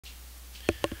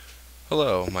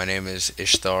Hello, my name is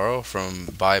Ishtaro from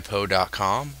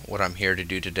buypo.com. What I'm here to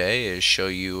do today is show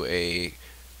you a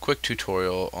quick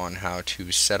tutorial on how to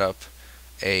set up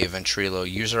a Ventrilo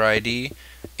user ID,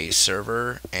 a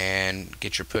server, and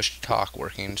get your push to talk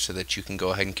working so that you can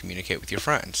go ahead and communicate with your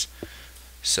friends.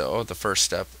 So the first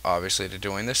step obviously to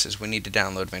doing this is we need to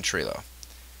download Ventrilo.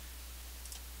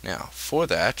 Now for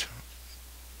that,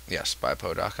 yes,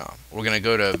 buypo.com. We're going to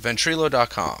go to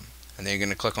ventrilo.com and then you're going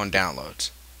to click on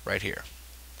downloads right here.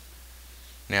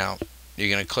 Now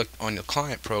you're going to click on the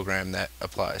client program that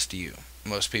applies to you.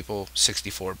 Most people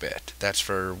 64-bit. That's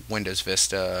for Windows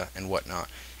Vista and whatnot.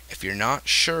 If you're not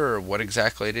sure what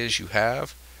exactly it is you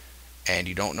have and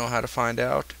you don't know how to find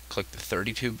out, click the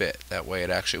 32-bit. That way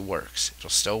it actually works. It'll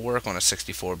still work on a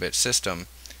 64-bit system.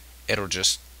 It'll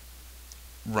just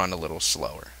run a little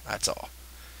slower. That's all.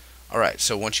 Alright,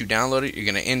 so once you download it,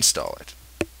 you're going to install it.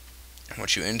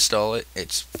 Once you install it,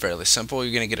 it's fairly simple.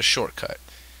 You're going to get a shortcut.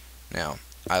 Now,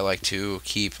 I like to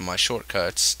keep my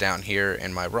shortcuts down here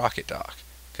in my Rocket dock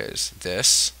because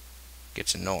this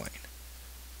gets annoying.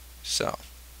 So,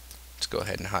 let's go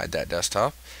ahead and hide that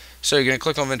desktop. So you're going to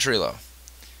click on Ventrilo.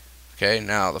 Okay,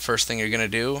 now the first thing you're going to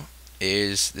do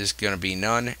is there's going to be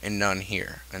none and none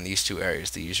here in these two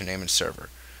areas, the username and server.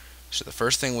 So the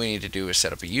first thing we need to do is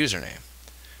set up a username.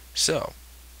 So,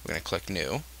 we're going to click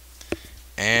New,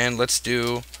 and let's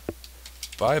do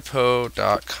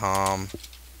buypo.com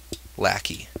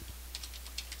lackey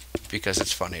because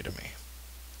it's funny to me.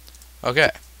 Okay,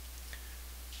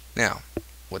 now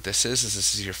what this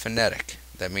is your phonetic.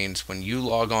 That means when you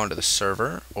log on to the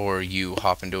server or you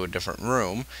hop into a different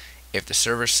room, if the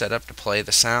server's set up to play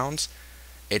the sounds,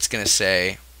 it's going to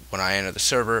say when I enter the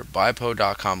server,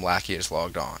 buypo.com lackey is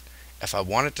logged on. If I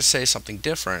want it to say something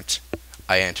different,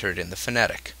 I enter it in the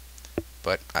phonetic,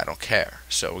 but I don't care,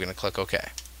 so we're going to click OK.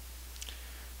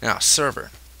 Now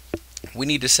server. We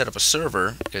need to set up a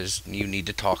server because you need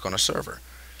to talk on a server.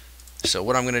 So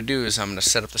what I'm going to do is I'm going to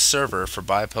set up the server for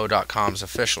buypo.com's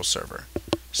official server.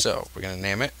 So we're going to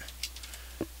name it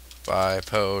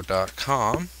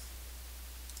buypo.com,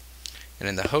 and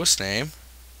in the host name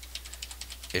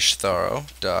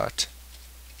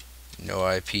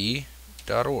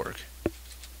ishtaro.noip.org,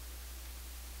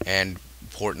 and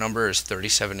port number is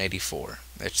 3784.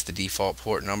 It's the default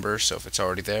port number, so if it's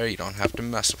already there, you don't have to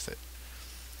mess with it.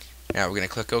 Now we're going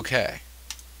to click OK.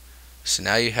 So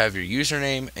now you have your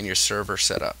username and your server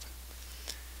set up.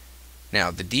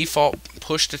 Now the default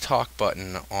push to talk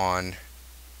button on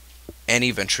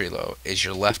any Ventrilo is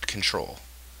your left control.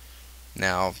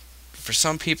 Now for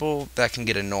some people that can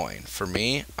get annoying. For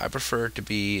me, I prefer it to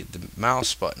be the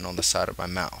mouse button on the side of my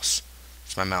mouse.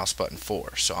 It's my mouse button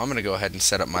 4. So I'm going to go ahead and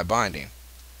set up my binding.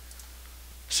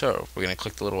 So we're going to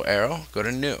click the little arrow, go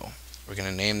to New. We're going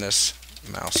to name this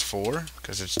mouse 4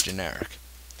 because it's generic.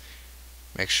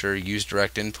 Make sure use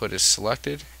direct input is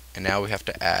selected, and now we have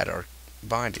to add our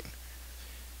binding.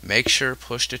 Make sure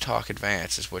push to talk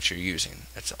advanced is what you're using.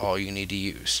 That's all you need to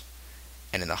use.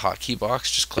 And in the hotkey box,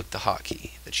 just click the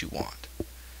hotkey that you want.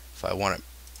 If I want to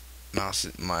mouse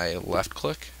it, my left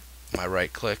click, my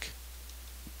right click,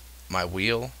 my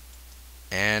wheel,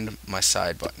 and my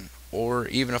side button. Or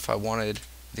even if I wanted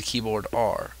the keyboard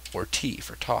R or T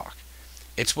for talk.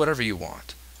 It's whatever you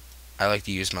want. I like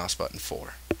to use mouse button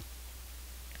 4.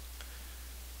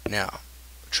 Now,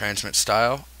 transmit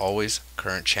style, always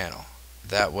current channel.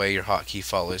 That way your hotkey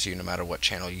follows you no matter what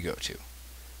channel you go to.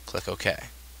 Click OK.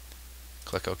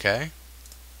 Click OK.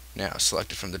 Now,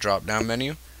 select it from the drop down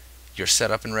menu. You're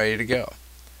set up and ready to go.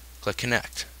 Click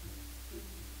connect.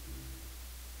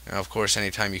 Now, of course,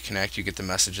 anytime you connect, you get the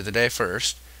message of the day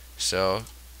first. So,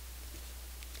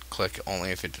 click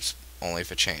only if it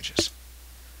changes.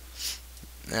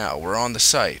 Now we're on the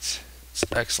site. It's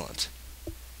excellent.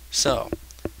 So,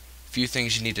 a few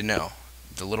things you need to know.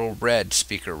 The little red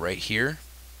speaker right here,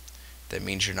 that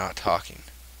means you're not talking.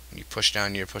 When you push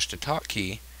down your push to talk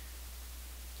key,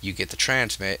 you get the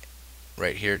transmit.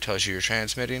 Right here it tells you you're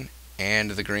transmitting,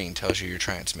 and the green tells you you're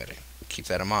transmitting. Keep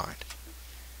that in mind.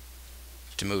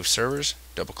 To move servers,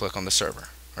 double click on the server,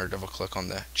 or double click on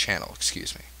the channel,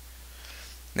 excuse me.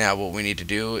 Now what we need to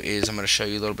do is I'm going to show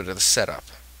you a little bit of the setup.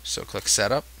 So click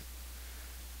setup.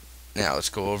 Now let's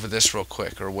go over this real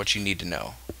quick, or what you need to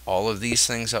know. All of these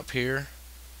things up here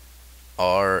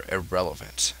are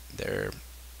irrelevant. They're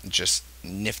just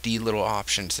nifty little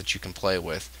options that you can play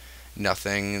with.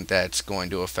 Nothing that's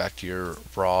going to affect your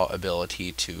raw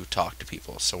ability to talk to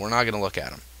people. So we're not going to look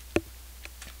at them. A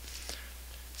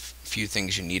few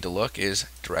things you need to look is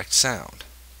direct sound,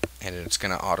 and it's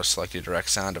going to auto select your direct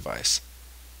sound device.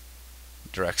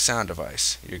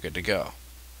 You're good to go.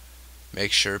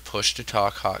 make sure push to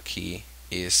talk hotkey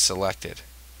is selected.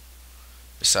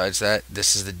 Besides that,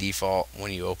 this is the default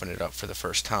when you open it up for the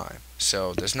first time,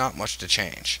 so there's not much to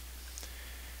change.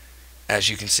 As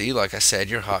you can see, like I said,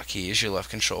 your hotkey is your left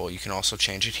control. You can also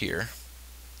change it here.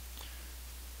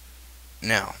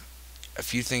 Now, a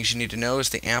few things you need to know is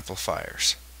the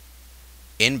amplifiers.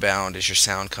 Inbound is your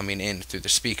sound coming in through the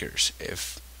speakers.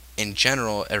 If in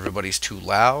general everybody's too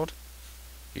loud,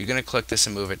 you're going to click this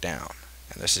and move it down,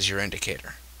 and this is your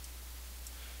indicator.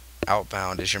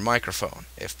 Outbound is your microphone.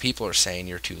 If people are saying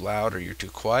you're too loud or you're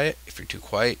too quiet, if you're too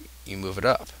quiet, you move it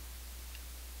up.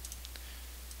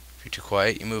 If you're too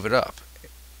quiet, you move it up.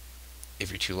 If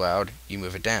you're too loud, you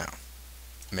move it down.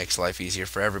 It makes life easier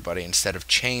for everybody instead of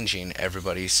changing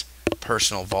everybody's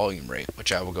personal volume rate,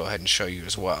 which I will go ahead and show you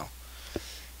as well.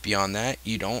 Beyond that,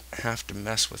 you don't have to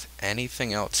mess with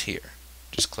anything else here.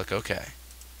 Just click OK.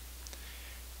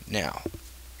 Now,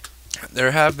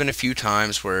 there have been a few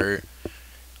times where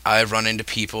I've run into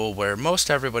people where most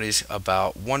everybody's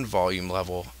about one volume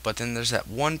level, but then there's that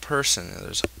one person, and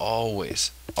there's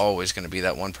always going to be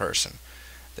that one person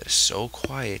that is so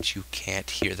quiet you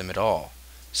can't hear them at all.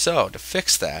 So, to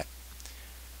fix that,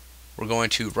 we're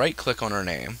going to right click on our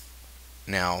name.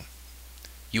 Now,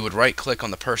 you would right click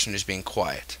on the person who's being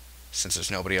quiet. Since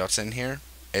there's nobody else in here,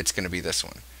 it's going to be this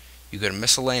one. You go to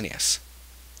miscellaneous,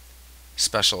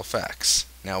 special effects.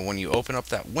 Now, when you open up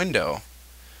that window,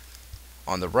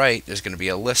 on the right, there's going to be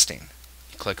a listing.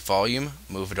 You click volume,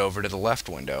 move it over to the left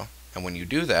window, and when you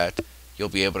do that, you'll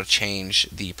be able to change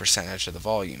the percentage of the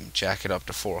volume. Jack it up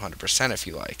to 400% if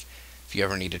you like. If you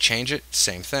ever need to change it,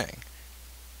 same thing.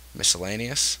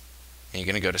 Miscellaneous, and you're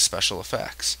going to go to special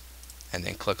effects. And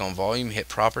then click on volume, hit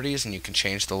properties, and you can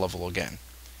change the level again.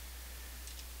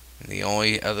 And the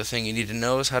only other thing you need to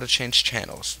know is how to change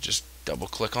channels. Just double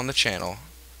click on the channel.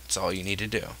 That's all you need to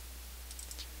do.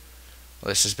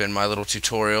 This has been my little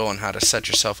tutorial on how to set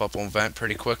yourself up on Vent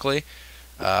pretty quickly.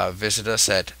 Visit us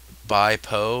at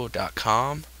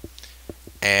buypo.com,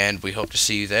 and we hope to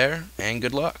see you there, and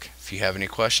good luck. If you have any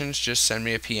questions, just send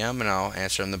me a PM and I'll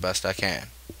answer them the best I can.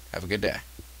 Have a good day.